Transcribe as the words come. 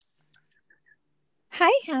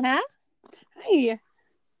Hi, Hannah. Hi,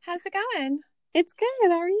 How's it going? it's good.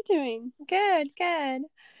 How are you doing? Good, good.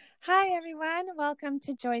 Hi, everyone. Welcome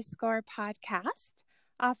to Joy Score Podcast,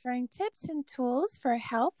 offering tips and tools for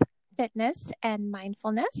health, fitness, and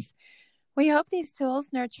mindfulness. We hope these tools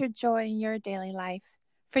nurture joy in your daily life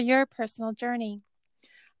for your personal journey.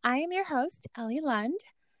 I am your host, Ellie Lund,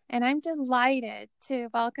 and I'm delighted to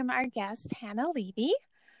welcome our guest, Hannah Levy.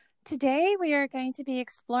 Today, we are going to be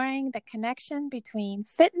exploring the connection between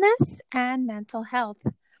fitness and mental health.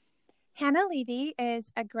 Hannah Levy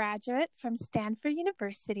is a graduate from Stanford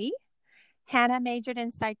University. Hannah majored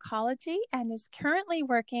in psychology and is currently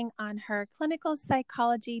working on her clinical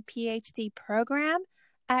psychology PhD program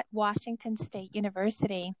at Washington State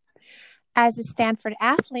University. As a Stanford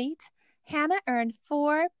athlete, Hannah earned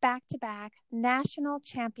 4 back-to-back national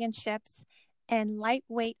championships in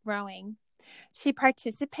lightweight rowing. She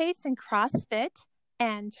participates in CrossFit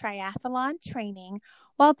and triathlon training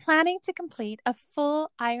while planning to complete a full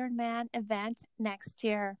Ironman event next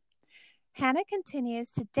year. Hannah continues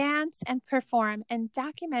to dance and perform in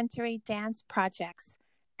documentary dance projects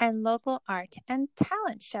and local art and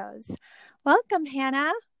talent shows. Welcome,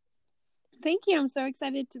 Hannah. Thank you. I'm so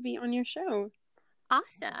excited to be on your show.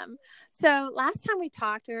 Awesome. So last time we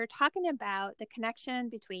talked, we were talking about the connection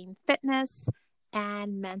between fitness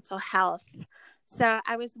and mental health. So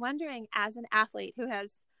I was wondering, as an athlete who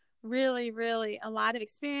has really a lot of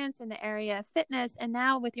experience in the area of fitness, and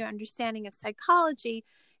now with your understanding of psychology,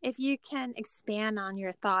 if you can expand on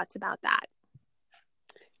your thoughts about that.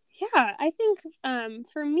 Yeah, I think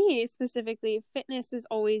for me specifically, fitness has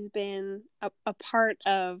always been a part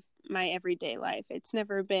of my everyday life. It's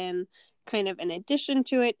never been kind of an addition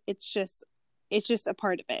to it. It's just a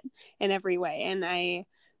part of it in every way. And I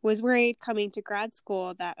was worried coming to grad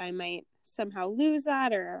school that I might somehow lose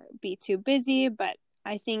that or be too busy, but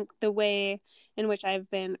I think the way in which I've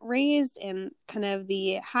been raised and kind of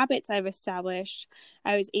the habits I've established,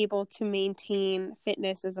 I was able to maintain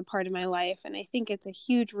fitness as a part of my life. And I think it's a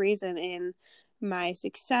huge reason in my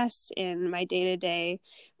success in my day-to-day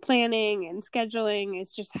planning and scheduling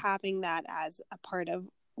is just having that as a part of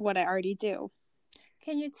what I already do.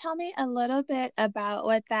 Can you tell me a little bit about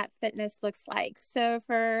what that fitness looks like? So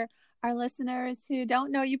for our listeners who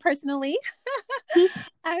don't know you personally,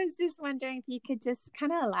 I was just wondering if you could just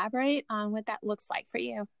kind of elaborate on what that looks like for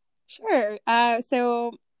you. Sure.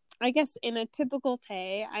 So I guess in a typical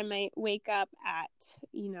day, I might wake up at,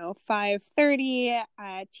 5:30,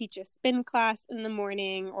 teach a spin class in the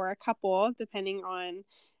morning or a couple, depending on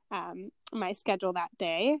my schedule that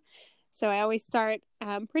day. So I always start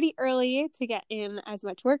pretty early to get in as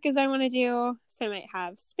much work as I want to do. So I might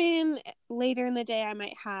have spin. Later in the day, I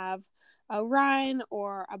might have a run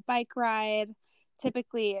or a bike ride,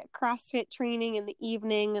 typically CrossFit training in the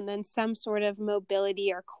evening, and then some sort of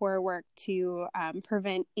mobility or core work to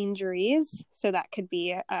prevent injuries. So that could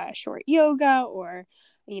be a short yoga or,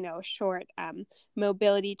 short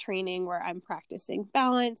mobility training where I'm practicing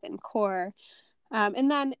balance and core.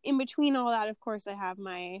 And then in between all that, of course, I have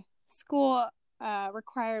my school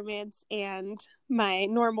requirements and my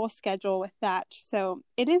normal schedule with that. So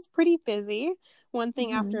it is pretty busy, one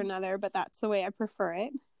thing after another, but that's the way I prefer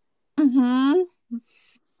it. Mm-hmm.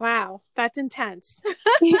 Wow, that's intense.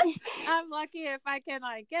 I'm lucky if I can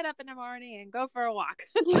get up in the morning and go for a walk.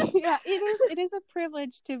 Yeah, it is a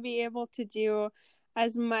privilege to be able to do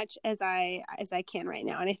as much as I can right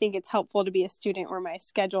now. And I think it's helpful to be a student where my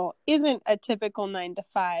schedule isn't a typical 9 to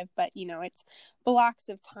 5, but it's blocks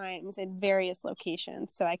of times in various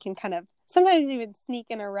locations. So I can kind of sometimes even sneak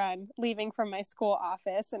in a run, leaving from my school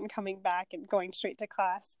office and coming back and going straight to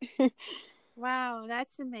class. Wow,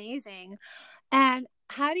 that's amazing. And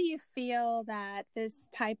how do you feel that this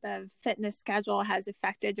type of fitness schedule has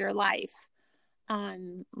affected your life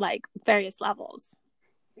on various levels?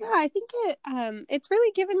 Yeah, I think it's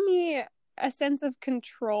really given me a sense of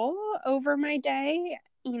control over my day.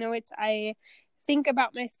 I think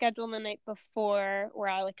about my schedule the night before where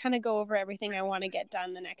I kind of go over everything I want to get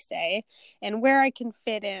done the next day and where I can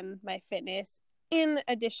fit in my fitness in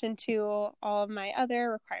addition to all of my other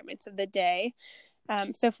requirements of the day.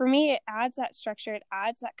 So for me, it adds that structure, it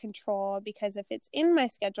adds that control, because if it's in my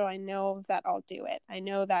schedule, I know that I'll do it. I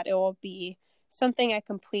know that it will be something I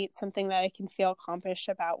complete, something that I can feel accomplished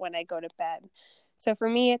about when I go to bed. So for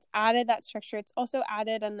me, it's added that structure. It's also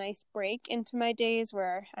added a nice break into my days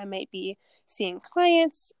where I might be seeing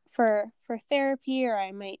clients for therapy, or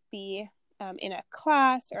I might be in a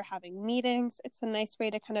class or having meetings. It's a nice way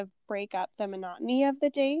to kind of break up the monotony of the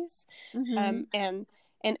days. Mm-hmm.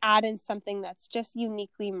 And add in something that's just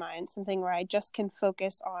uniquely mine, something where I just can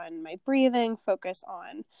focus on my breathing, focus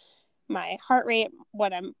on my heart rate,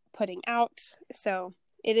 what I'm putting out. So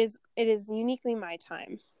it is uniquely my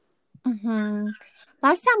time. Mm-hmm.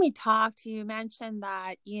 Last time we talked, you mentioned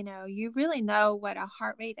that, you really know what a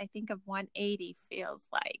heart rate, I think, of 180 feels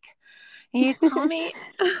like. Can you tell me,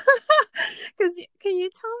 can you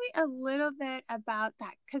tell me a little bit about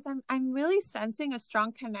that? Because I'm really sensing a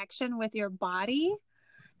strong connection with your body.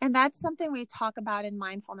 And that's something we talk about in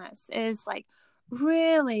mindfulness, is like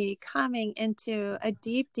really coming into a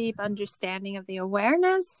deep, deep understanding of the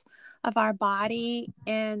awareness of our body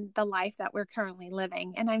and the life that we're currently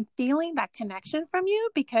living. And I'm feeling that connection from you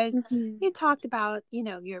because you talked about,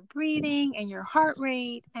 your breathing and your heart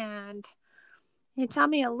rate. And can you tell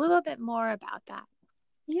me a little bit more about that?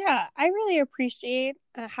 Yeah, I really appreciate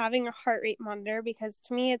having a heart rate monitor, because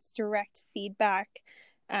to me it's direct feedback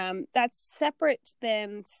that's separate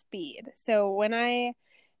than speed. So when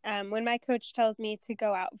my coach tells me to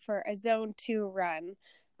go out for a zone 2 run,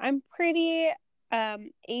 I'm pretty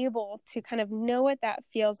able to kind of know what that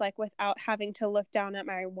feels like without having to look down at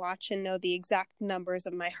my watch and know the exact numbers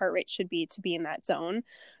of my heart rate should be to be in that zone.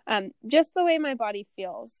 Just the way my body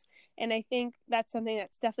feels. And I think that's something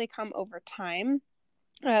that's definitely come over time,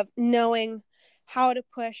 of knowing how to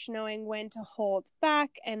push, knowing when to hold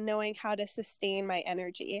back, and knowing how to sustain my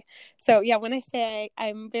energy. So yeah, when I say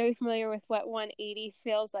I'm very familiar with what 180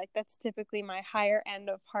 feels like, that's typically my higher end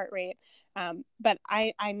of heart rate. But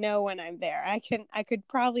I know when I'm there. I could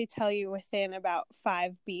probably tell you within about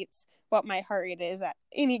 5 beats what my heart rate is at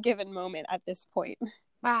any given moment at this point.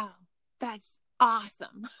 Wow, that's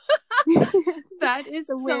awesome. That is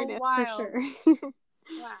so wild. For sure.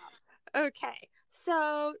 Wow. Okay.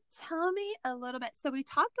 So tell me a little bit. So we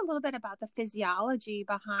talked a little bit about the physiology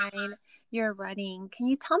behind your running. Can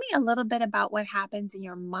you tell me a little bit about what happens in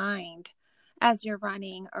your mind as you're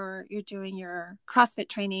running, or you're doing your CrossFit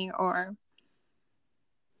training, or?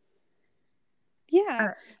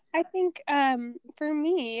 Yeah, I think for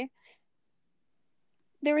me,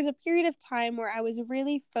 there was a period of time where I was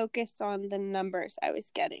really focused on the numbers I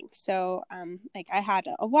was getting. So, like I had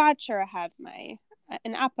a watch, or I had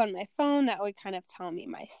an app on my phone that would kind of tell me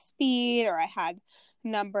my speed, or I had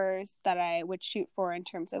numbers that I would shoot for in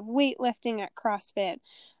terms of weightlifting at CrossFit.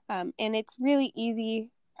 And it's really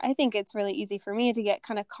easy. I think it's really easy for me to get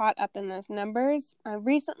kind of caught up in those numbers.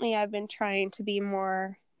 Recently, I've been trying to be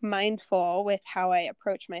more mindful with how I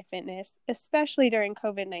approach my fitness, especially during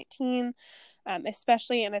COVID-19.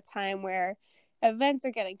 Especially in a time where events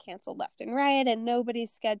are getting canceled left and right, and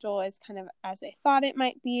nobody's schedule is kind of as they thought it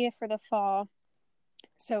might be for the fall.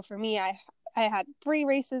 So for me, I had 3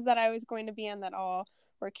 races that I was going to be in that all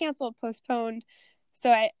were canceled, postponed.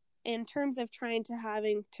 So in terms of trying to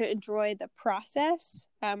having to enjoy the process,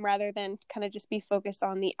 rather than kind of just be focused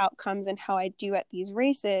on the outcomes and how I do at these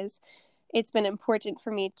races, it's been important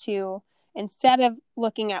for me to, instead of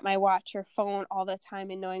looking at my watch or phone all the time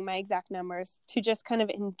and knowing my exact numbers, to just kind of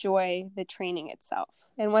enjoy the training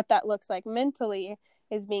itself. And what that looks like mentally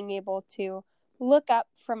is being able to look up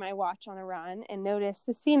from my watch on a run and notice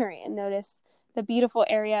the scenery and notice the beautiful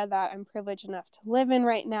area that I'm privileged enough to live in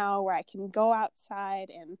right now, where I can go outside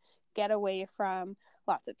and get away from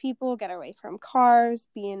lots of people, get away from cars,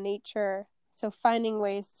 be in nature. So finding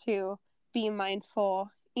ways to be mindful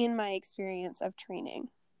in my experience of training.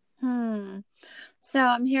 So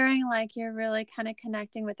I'm hearing like you're really kind of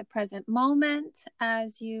connecting with the present moment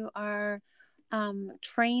as you are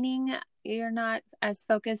training. You're not as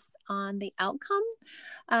focused on the outcome,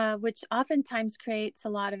 which oftentimes creates a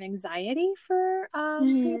lot of anxiety for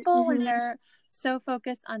people when they're so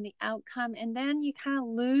focused on the outcome, and then you kind of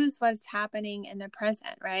lose what's happening in the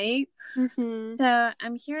present, right? So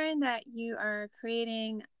I'm hearing that you are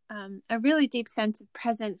creating a really deep sense of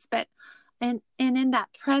presence, but and in that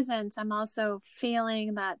presence, I'm also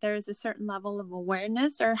feeling that there's a certain level of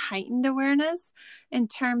awareness or heightened awareness in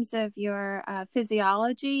terms of your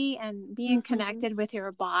physiology and being connected with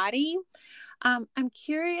your body. I'm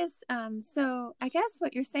curious. So I guess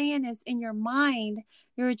what you're saying is, in your mind,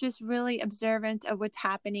 you're just really observant of what's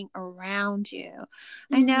happening around you.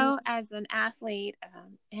 I know as an athlete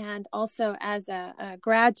and also as a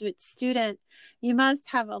graduate student, you must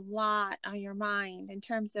have a lot on your mind in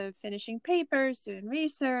terms of finishing papers, doing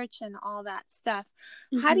research, and all that stuff.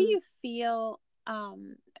 How do you feel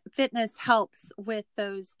fitness helps with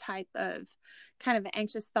those type of kind of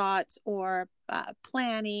anxious thoughts, or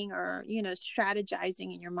planning, or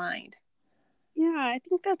strategizing in your mind? Yeah, I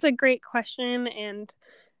think that's a great question, and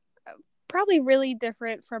probably really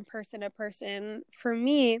different from person to person. For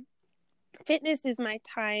me, fitness is my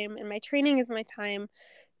time, and my training is my time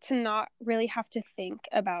to not really have to think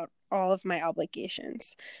about all of my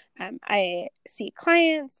obligations. I see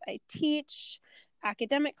clients, I teach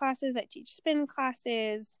academic classes, I teach spin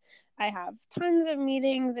classes, I have tons of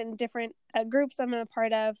meetings and different groups I'm a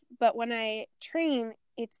part of. But when I train,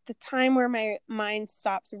 it's the time where my mind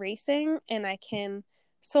stops racing and I can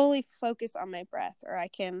solely focus on my breath, or I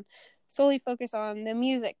can solely focus on the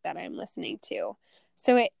music that I'm listening to.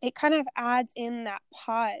 So it kind of adds in that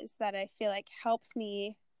pause that I feel like helps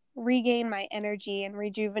me regain my energy and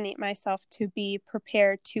rejuvenate myself to be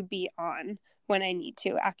prepared to be on when I need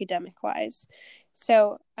to, academic wise.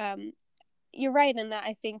 So you're right in that.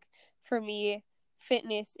 I think for me,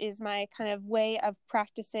 fitness is my kind of way of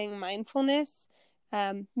practicing mindfulness.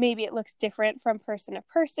 Maybe it looks different from person to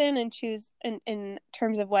person and choose in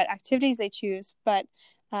terms of what activities they choose, but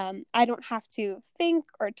I don't have to think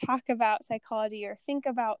or talk about psychology or think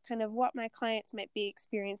about kind of what my clients might be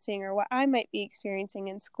experiencing or what I might be experiencing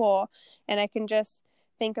in school. And I can just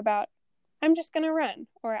think about, I'm just going to run,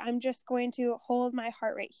 or I'm just going to hold my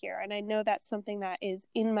heart rate here. And I know that's something that is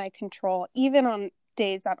in my control, even on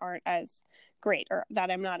days that aren't as great or that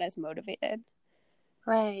I'm not as motivated.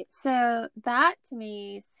 Right. So that to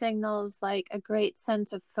me signals like a great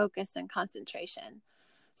sense of focus and concentration.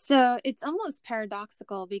 So it's almost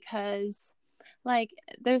paradoxical because like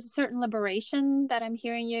there's a certain liberation that I'm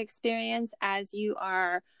hearing you experience as you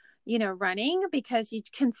are, running, because you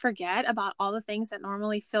can forget about all the things that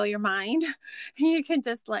normally fill your mind. You can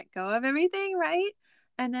just let go of everything, right?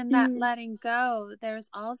 And then that letting go, there's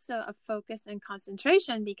also a focus and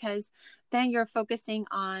concentration, because then you're focusing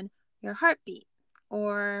on your heartbeat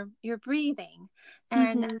or your breathing.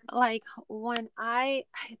 And like one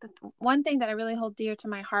thing that I really hold dear to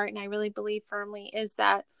my heart and I really believe firmly is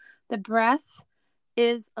that the breath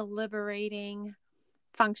is a liberating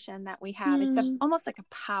function that we have. It's almost like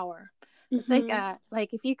a power. It's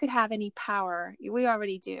like if you could have any power, we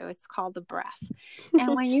already do. It's called the breath.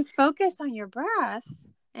 And when you focus on your breath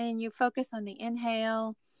and you focus on the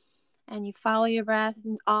inhale and you follow your breath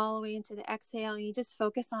all the way into the exhale, and you just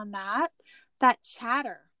focus on that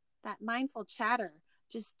chatter, that mindful chatter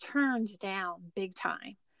just turns down big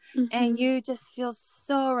time. And you just feel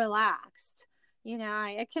so relaxed.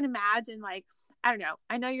 I can imagine, like, I don't know.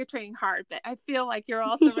 I know you're training hard, but I feel like you're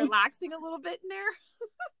also relaxing a little bit in there.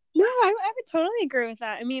 No, I would totally agree with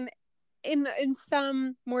that. I mean, in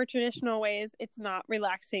some more traditional ways, it's not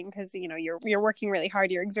relaxing because, you're working really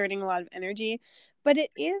hard, you're exerting a lot of energy, but it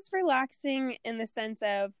is relaxing in the sense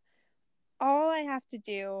of all I have to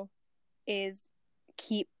do is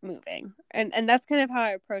keep moving. And that's kind of how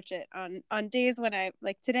I approach it on days when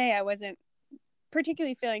like today, I wasn't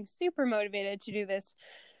particularly feeling super motivated to do this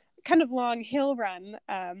kind of long hill run.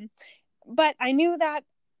 But I knew that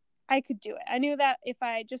I could do it. I knew that if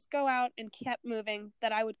I just go out and kept moving,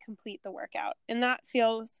 that I would complete the workout. And that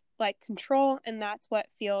feels like control. And that's what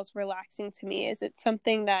feels relaxing to me, is it's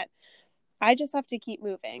something that I just have to keep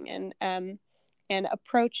moving and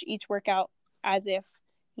approach each workout as if,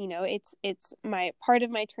 it's my part of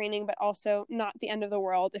my training, but also not the end of the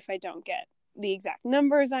world if I don't get the exact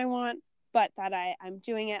numbers I want, but that I'm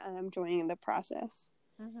doing it and I'm enjoying the process.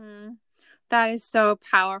 That is so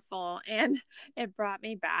powerful. And it brought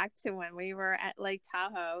me back to when we were at Lake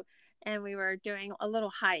Tahoe and we were doing a little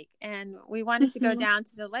hike, and we wanted to go down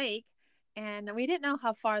to the lake, and we didn't know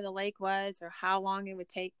how far the lake was or how long it would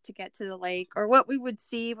take to get to the lake or what we would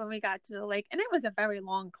see when we got to the lake. And it was a very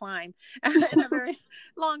long climb and a very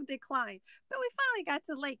long decline, but we finally got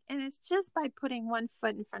to the lake, and it's just by putting one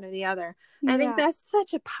foot in front of the other. I think that's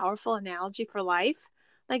such a powerful analogy for life.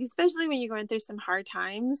 Like, especially when you're going through some hard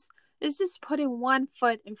times, it's just putting one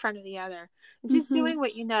foot in front of the other and just doing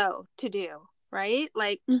what you know to do, right?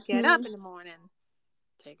 Like get up in the morning,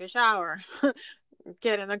 take a shower,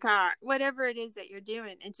 get in the car, whatever it is that you're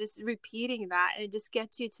doing, and just repeating that, and it just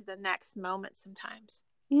gets you to the next moment sometimes.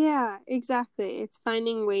 Yeah, exactly. It's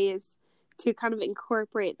finding ways to kind of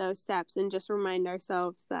incorporate those steps and just remind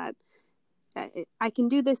ourselves that I can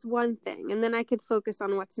do this one thing, and then I could focus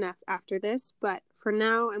on what's next after this. But for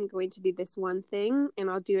now, I'm going to do this one thing, and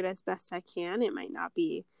I'll do it as best I can. It might not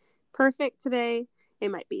be perfect today.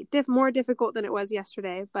 It might be more difficult than it was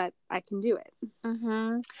yesterday, but I can do it.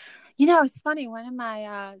 It's funny. One of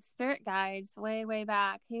my spirit guides way, way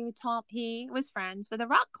back, he was friends with a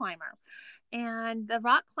rock climber, and the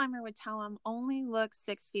rock climber would tell him, only look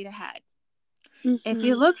 6 feet ahead. If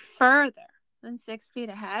you look further than 6 feet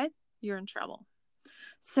ahead, you're in trouble.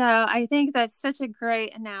 So I think that's such a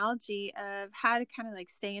great analogy of how to kind of like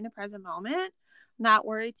stay in the present moment, not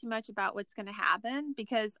worry too much about what's going to happen,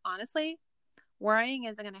 because honestly, worrying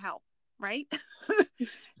isn't going to help, right?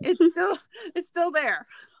 It's still there.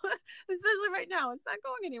 especially right now, it's not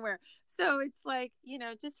going anywhere. So it's like,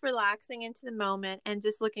 just relaxing into the moment and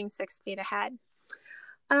just looking 6 feet ahead.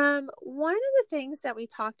 One of the things that we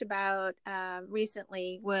talked about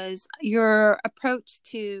recently was your approach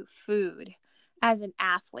to food as an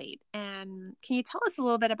athlete. And can you tell us a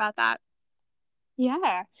little bit about that?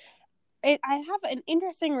 Yeah. I have an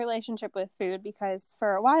interesting relationship with food because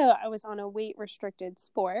for a while I was on a weight restricted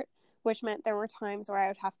sport, which meant there were times where I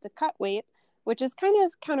would have to cut weight, which is kind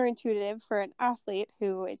of counterintuitive for an athlete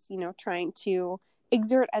who is, trying to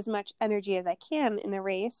exert as much energy as I can in a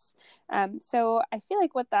race. So I feel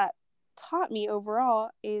like what that taught me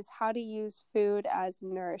overall is how to use food as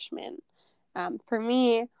nourishment. For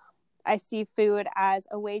me, I see food as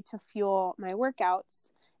a way to fuel my workouts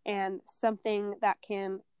and something that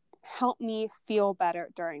can help me feel better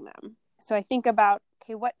during them. So I think about,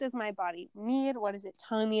 okay, what does my body need? What is it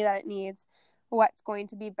telling me that it needs? What's going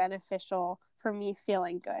to be beneficial for me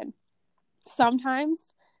feeling good? Sometimes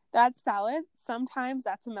that's salad, sometimes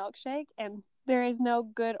that's a milkshake, and there is no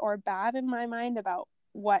good or bad in my mind about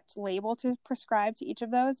what label to prescribe to each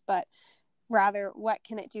of those, but rather what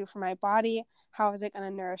can it do for my body? How is it going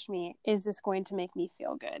to nourish me? Is this going to make me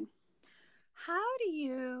feel good? How do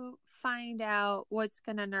you find out what's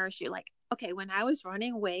going to nourish you? Like, okay, when I was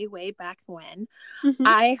running way, way back when,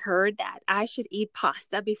 I heard that I should eat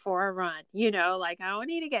pasta before a run. Like I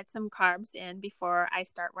need to get some carbs in before I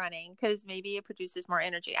start running because maybe it produces more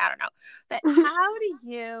energy. I don't know. But how do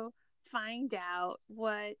you find out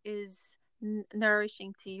what is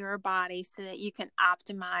nourishing to your body so that you can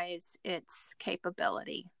optimize its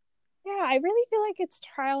capability? Yeah, I really feel like it's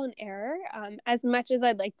trial and error. As much as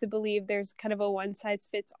I'd like to believe there's kind of a one size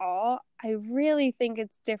fits all, I really think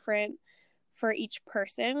it's different for each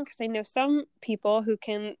person because I know some people who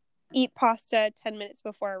can eat pasta 10 minutes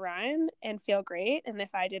before a run and feel great. And if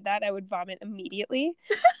I did that, I would vomit immediately.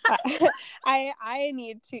 I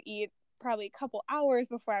need to eat probably a couple hours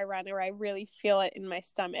before I run or I really feel it in my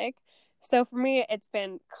stomach. So for me, it's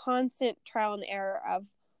been constant trial and error of,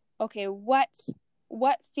 okay, what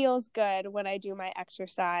feels good when I do my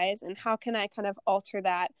exercise and how can I kind of alter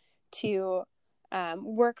that to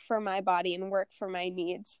work for my body and work for my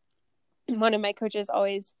needs. One of my coaches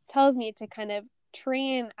always tells me to kind of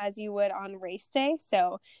train as you would on race day.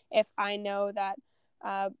 So if I know that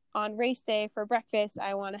on race day for breakfast,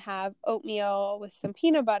 I want to have oatmeal with some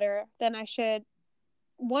peanut butter, then I should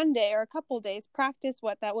one day or a couple days practice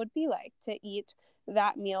what that would be like to eat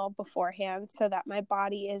that meal beforehand so that my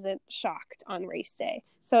body isn't shocked on race day.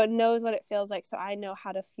 So it knows what it feels like. So I know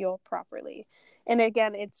how to fuel properly. And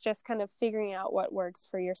again, it's just kind of figuring out what works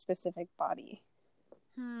for your specific body.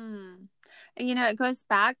 And, it goes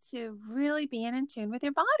back to really being in tune with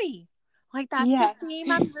your body. Like that's Yes. the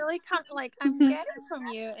theme I'm really I'm getting from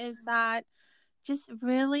you is that just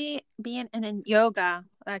really being and in yoga,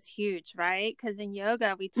 that's huge, right? Because in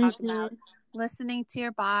yoga, we talk about listening to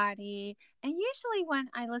your body. And usually when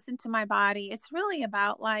I listen to my body, it's really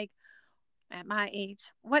about like at my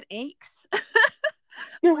age, what aches?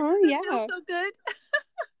 What doesn't feel Yeah. so good?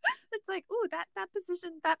 It's like, ooh, that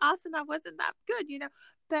position, that asana wasn't that good.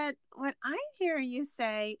 But what I hear you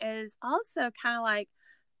say is also kind of like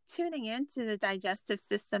tuning into the digestive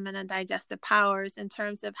system and the digestive powers in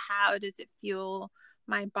terms of how does it fuel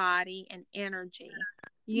my body and energy,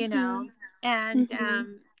 and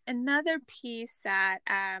another piece that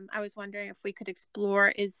I was wondering if we could explore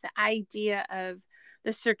is the idea of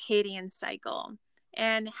the circadian cycle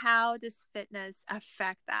and how does fitness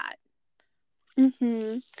affect that.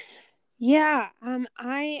 Yeah.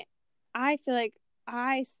 I feel like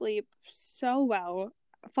I sleep so well,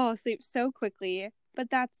 fall asleep so quickly, but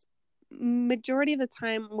that's majority of the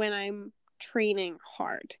time when I'm training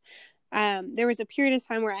hard. There was a period of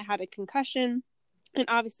time where I had a concussion, and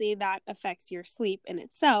obviously that affects your sleep in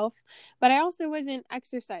itself, but I also wasn't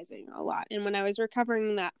exercising a lot. And when I was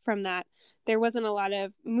recovering from that, there wasn't a lot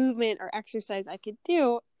of movement or exercise I could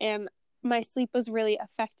do, and my sleep was really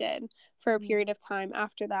affected for a period of time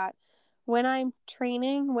after that. When I'm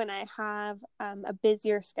training, when I have a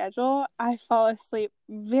busier schedule, I fall asleep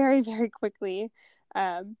very, very quickly.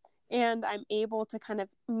 And I'm able to kind of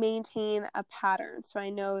maintain a pattern. So I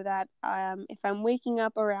know that if I'm waking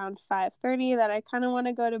up around 5:30, that I kind of want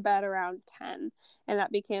to go to bed around 10. And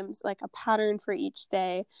that becomes like a pattern for each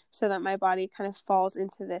day so that my body kind of falls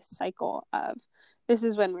into this cycle of this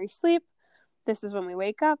is when we sleep, this is when we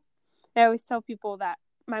wake up. I always tell people that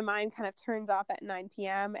my mind kind of turns off at 9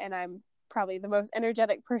 p.m. and I'm probably the most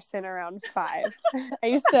energetic person around 5. I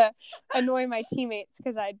used to annoy my teammates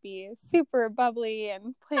because I'd be super bubbly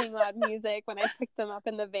and playing loud music when I picked them up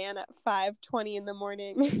in the van at 5:20 in the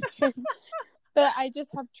morning. But I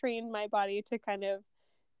just have trained my body to kind of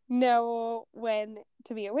know when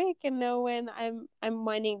to be awake and know when I'm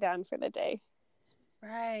winding down for the day.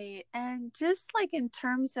 Right. And just like in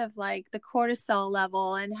terms of like the cortisol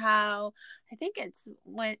level and how I think it's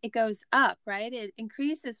when it goes up, right? It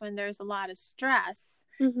increases when there's a lot of stress.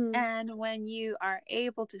 Mm-hmm. And when you are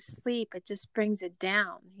able to sleep, it just brings it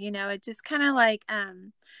down. It just kind of like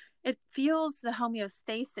it fuels the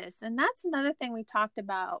homeostasis. And that's another thing we talked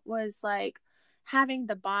about was like having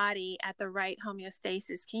the body at the right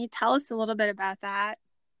homeostasis. Can you tell us a little bit about that?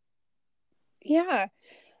 Yeah.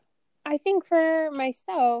 I think for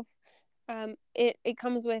myself, it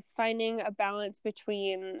comes with finding a balance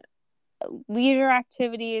between leisure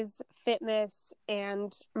activities, fitness,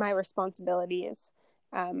 and my responsibilities.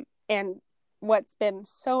 And what's been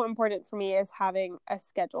so important for me is having a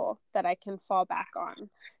schedule that I can fall back on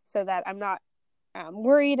so that I'm not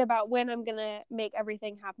worried about when I'm going to make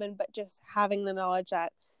everything happen, but just having the knowledge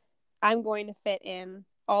that I'm going to fit in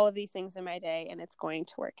all of these things in my day and it's going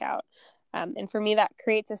to work out. And for me, that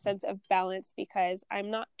creates a sense of balance because I'm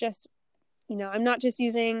not just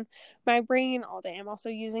using my brain all day. I'm also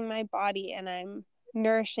using my body and I'm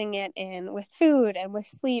nourishing it in with food and with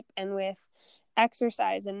sleep and with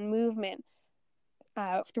exercise and movement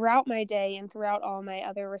throughout my day and throughout all my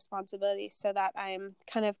other responsibilities so that I'm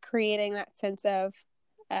kind of creating that sense of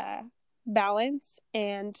balance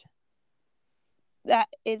and that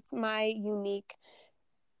it's my unique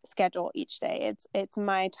schedule each day. It's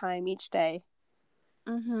my time each day.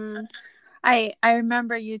 Mm-hmm. I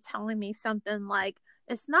remember you telling me something like,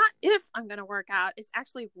 it's not if I'm going to work out, it's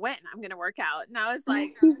actually when I'm going to work out. And I was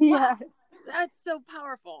like, wow, Yes. that's so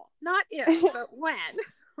powerful. Not if, but when,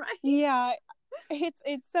 right? Yeah.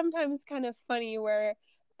 It's sometimes kind of funny where,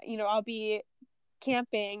 I'll be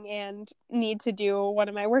camping and need to do one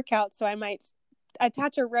of my workouts. So I might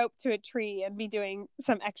attach a rope to a tree and be doing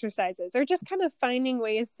some exercises or just kind of finding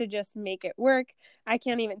ways to just make it work. I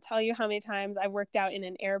can't even tell you how many times I've worked out in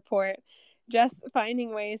an airport, just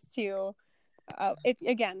finding ways to,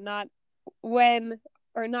 again, not when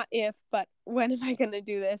or not if, but when am I going to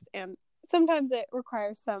do this? And sometimes it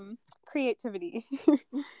requires some creativity.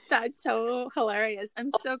 That's so hilarious. I'm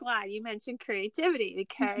so glad you mentioned creativity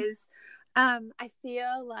because I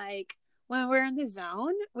feel like when we're in the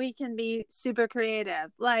zone, we can be super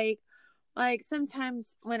creative. Like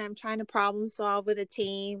sometimes when I'm trying to problem solve with a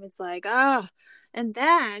team, it's like, oh, and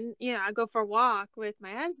then, I go for a walk with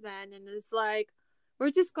my husband and it's like, we're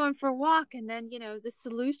just going for a walk. And then, the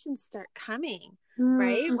solutions start coming,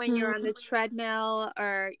 right? When Mm-hmm. you're on the treadmill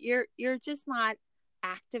or you're just not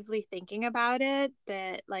actively thinking about it,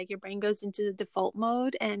 that like your brain goes into the default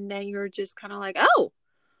mode and then you're just kind of like, oh,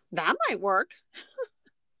 that might work.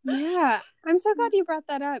 Yeah, I'm so glad you brought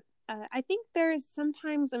that up. I think there's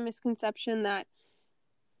sometimes a misconception that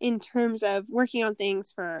in terms of working on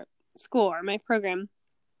things for school or my program,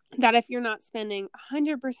 that if you're not spending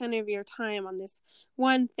 100% of your time on this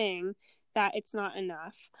one thing, that it's not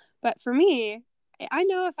enough. But for me, I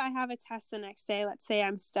know if I have a test the next day, let's say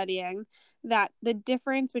I'm studying, that the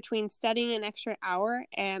difference between studying an extra hour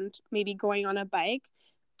and maybe going on a bike,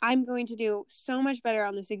 I'm going to do so much better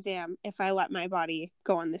on this exam if I let my body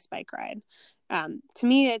go on this bike ride. To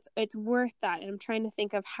me, it's worth that. And I'm trying to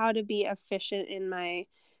think of how to be efficient in my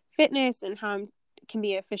fitness and how I can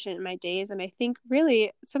be efficient in my days. And I think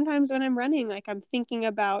really sometimes when I'm running, like I'm thinking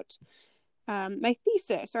about my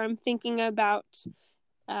thesis or I'm thinking about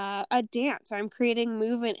a dance or I'm creating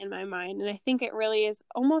movement in my mind. And I think it really is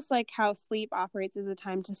almost like how sleep operates as a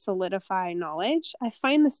time to solidify knowledge. I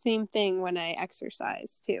find the same thing when I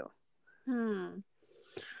exercise too.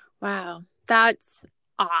 Wow, that's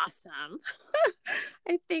awesome.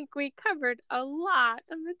 I think we covered a lot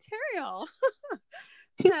of material.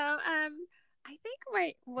 So, I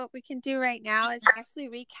think what we can do right now is actually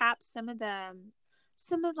recap some of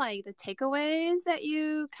like the takeaways that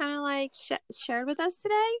you kind of like shared with us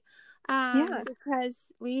today, Yeah.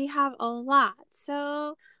 because we have a lot.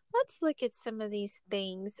 So let's look at some of these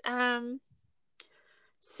things.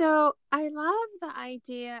 So I love the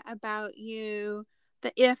idea about the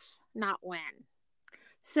if, not when.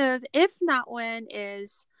 So the if not when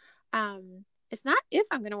is it's not if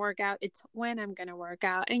I'm going to work out, it's when I'm going to work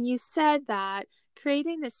out. And you said that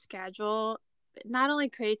creating the schedule not only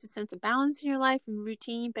creates a sense of balance in your life and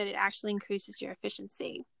routine, but it actually increases your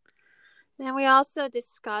efficiency. Then we also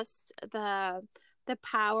discussed the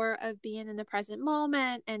power of being in the present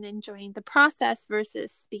moment and enjoying the process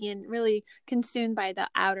versus being really consumed by the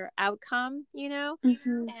outer outcome,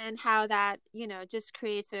 Mm-hmm. and how that, just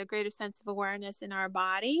creates a greater sense of awareness in our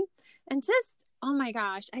body. And just, oh my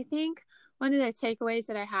gosh, I think one of the takeaways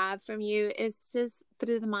that I have from you is just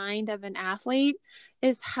through the mind of an athlete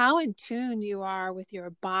is how in tune you are with your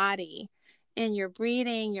body and your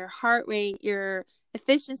breathing, your heart rate, your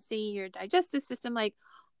efficiency, your digestive system. Like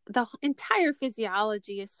the entire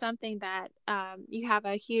physiology is something that you have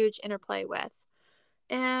a huge interplay with.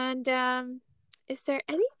 And is there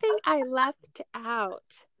anything I left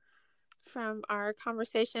out from our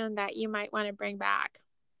conversation that you might want to bring back?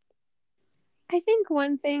 I think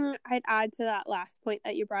one thing I'd add to that last point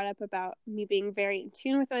that you brought up about me being very in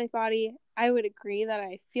tune with my body, I would agree that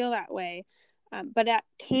I feel that way. But that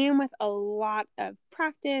came with a lot of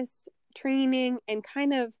practice, training, and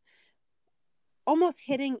kind of almost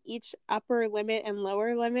hitting each upper limit and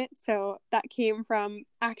lower limit. So that came from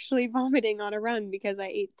actually vomiting on a run because I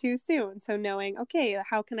ate too soon. So knowing, okay,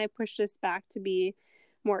 how can I push this back to be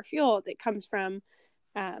more fueled? It comes from,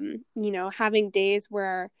 having days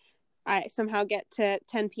where I somehow get to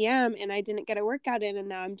 10 p.m. and I didn't get a workout in, and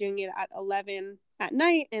now I'm doing it at 11 at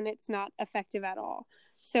night and it's not effective at all.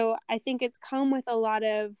 So I think it's come with a lot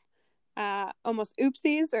of almost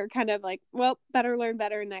oopsies, or kind of like, well, better learn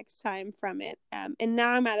better next time from it. And now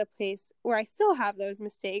I'm at a place where I still have those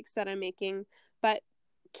mistakes that I'm making, but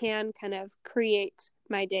can kind of create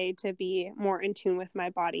my day to be more in tune with my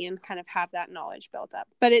body and kind of have that knowledge built up.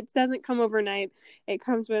 But it doesn't come overnight. It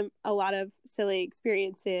comes with a lot of silly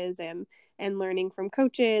experiences and learning from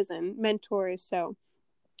coaches and mentors. So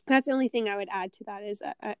that's the only thing I would add to that is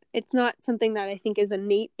it's not something that I think is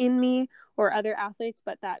innate in me or other athletes,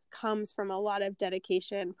 but that comes from a lot of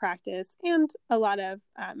dedication, practice, and a lot of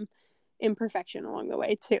imperfection along the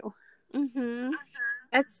way too. Mm-hmm.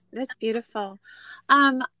 That's beautiful.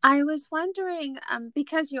 I was wondering,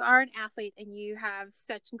 because you are an athlete and you have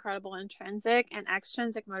such incredible intrinsic and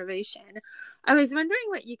extrinsic motivation, I was wondering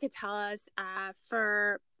what you could tell us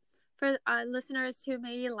for listeners who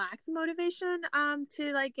maybe lack the motivation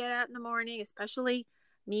to like get out in the morning, especially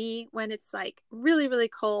me when it's like really, really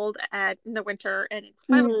cold in the winter and it's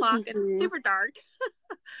 5 o'clock and it's super dark.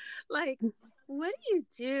 Like, what do you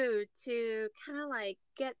do to kind of like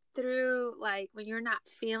get through, like when you're not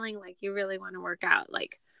feeling like you really want to work out?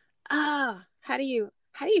 Like, how do you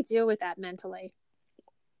deal with that mentally?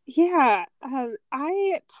 Yeah,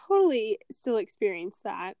 I totally still experience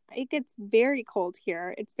that. It gets very cold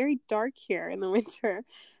here. It's very dark here in the winter.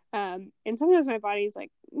 And sometimes my body's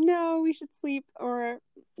like, no, we should sleep, or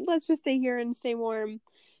let's just stay here and stay warm.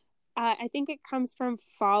 I think it comes from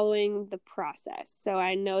following the process. So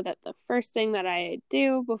I know that the first thing that I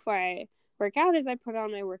do before I work out is I put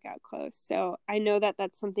on my workout clothes. So I know that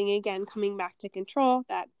that's something, again, coming back to control,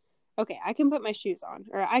 that, okay, I can put my shoes on,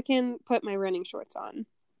 or I can put my running shorts on.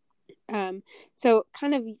 So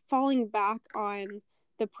kind of falling back on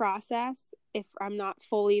the process if I'm not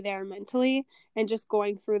fully there mentally, and just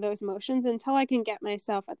going through those motions until I can get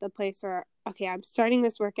myself at the place where, okay, I'm starting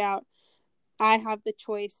this workout. I have the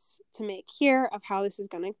choice to make here of how this is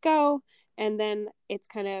going to go. And then it's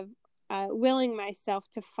kind of willing myself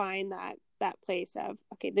to find that place of,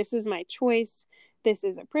 okay, this is my choice. This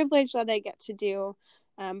is a privilege that I get to do.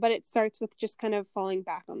 But it starts with just kind of falling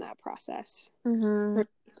back on that process. Mm-hmm.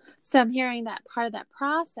 So I'm hearing that part of that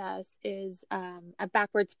process is a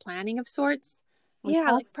backwards planning of sorts.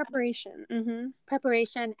 Yeah, like preparation. Mm-hmm.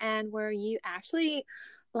 Preparation, and where you actually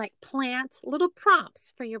like plant little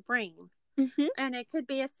prompts for your brain. Mm-hmm. And it could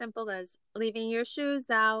be as simple as leaving your shoes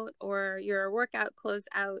out or your workout clothes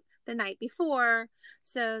out the night before,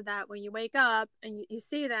 so that when you wake up and you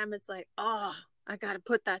see them, it's like, oh, I got to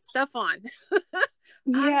put that stuff on.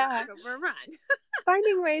 Yeah. I'm go for a run.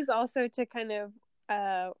 Finding ways also to kind of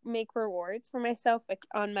make rewards for myself, like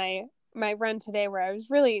on my run today, where I was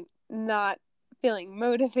really not feeling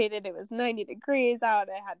motivated. It was 90 degrees out.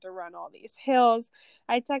 I had to run all these hills.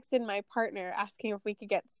 I texted my partner asking if we could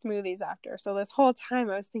get smoothies after. So this whole time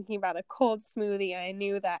I was thinking about a cold smoothie, and I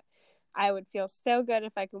knew that I would feel so good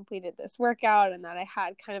if I completed this workout, and that I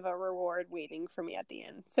had kind of a reward waiting for me at the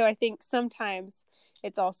end. So I think sometimes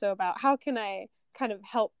it's also about how can I kind of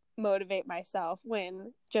help motivate myself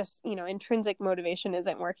when just, intrinsic motivation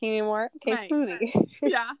isn't working anymore. Okay, right. Smoothie.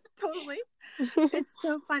 Yeah, totally. It's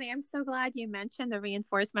so funny. I'm so glad you mentioned the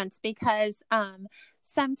reinforcements, because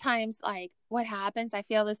sometimes, like, what happens, I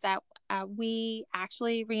feel, is that we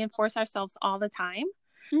actually reinforce ourselves all the time.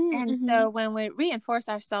 Mm-hmm. And so when we reinforce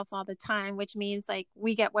ourselves all the time, which means like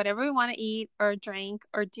we get whatever we want to eat or drink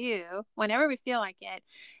or do whenever we feel like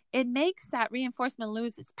it makes that reinforcement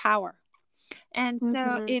lose its power. And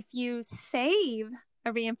so if you save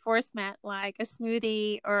a reinforcement like a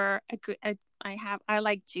smoothie or I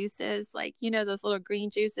like juices, like, those little green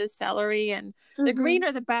juices, celery, and the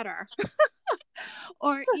greener the better.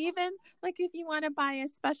 Or even like if you want to buy a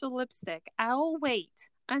special lipstick, I'll wait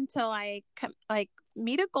until I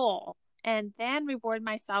meet a goal and then reward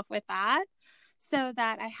myself with that so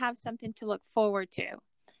that I have something to look forward to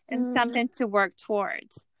and something to work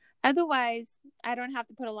towards. Otherwise, I don't have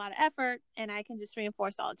to put a lot of effort and I can just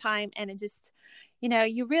reinforce all the time. And it just,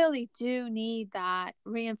 you really do need that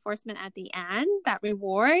reinforcement at the end, that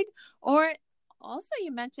reward. Or also,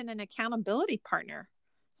 you mentioned an accountability partner,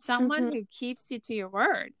 someone who keeps you to your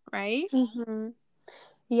word, right?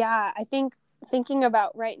 Yeah, I think thinking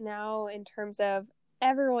about right now in terms of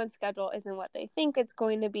everyone's schedule isn't what they think it's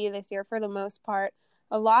going to be this year for the most part.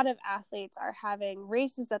 A lot of athletes are having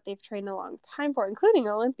races that they've trained a long time for, including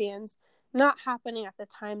Olympians, not happening at the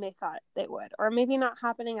time they thought they would, or maybe not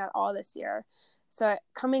happening at all this year. So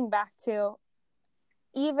coming back to,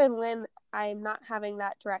 even when I'm not having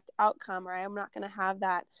that direct outcome, or I'm not going to have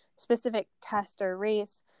that specific test or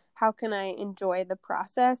race, how can I enjoy the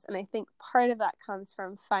process? And I think part of that comes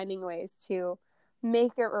from finding ways to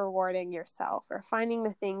make it rewarding yourself, or finding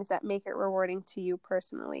the things that make it rewarding to you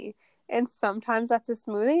personally. And sometimes that's a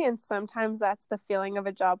smoothie, and sometimes that's the feeling of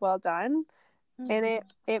a job well done. And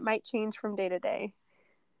it might change from day to day.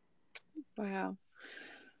 Wow.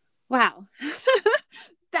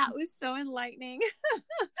 That was so enlightening.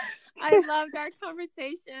 I loved our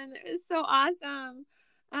conversation. It was so awesome.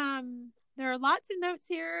 There are lots of notes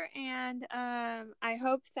here, and I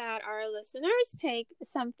hope that our listeners take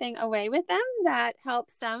something away with them that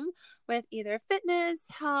helps them with either fitness,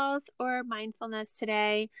 health, or mindfulness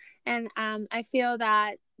today. And I feel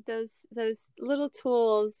that those little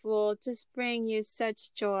tools will just bring you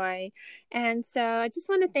such joy. And so I just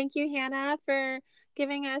want to thank you, Hannah, for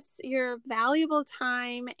giving us your valuable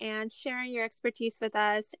time and sharing your expertise with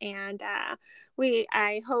us. And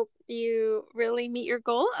I hope you really meet your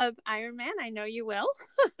goal of Ironman. I know you will.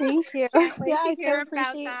 Thank you. Can't wait to I hear so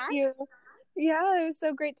about appreciate that. you. Yeah, it was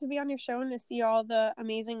so great to be on your show and to see all the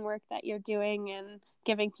amazing work that you're doing and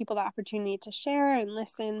giving people the opportunity to share and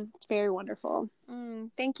listen. It's very wonderful.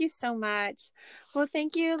 Thank you so much. Well,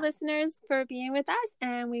 thank you, listeners, for being with us,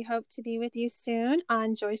 and we hope to be with you soon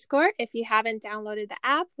on JoyScore. If you haven't downloaded the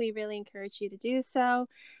app, we really encourage you to do so.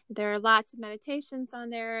 There are lots of meditations on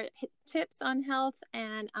there, tips on health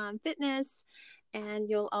and fitness, and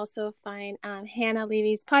you'll also find Hannah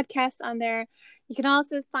Levy's podcast on there. You can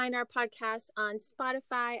also find our podcast on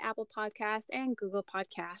Spotify, Apple Podcasts, and Google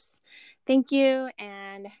Podcasts. Thank you,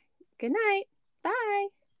 and good night. Bye.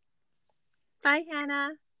 Bye,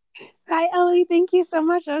 Hannah. Hi, Ellie. Thank you so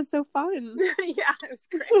much. That was so fun. Yeah, it was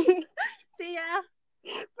great. See ya.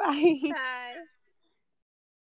 Bye. Bye.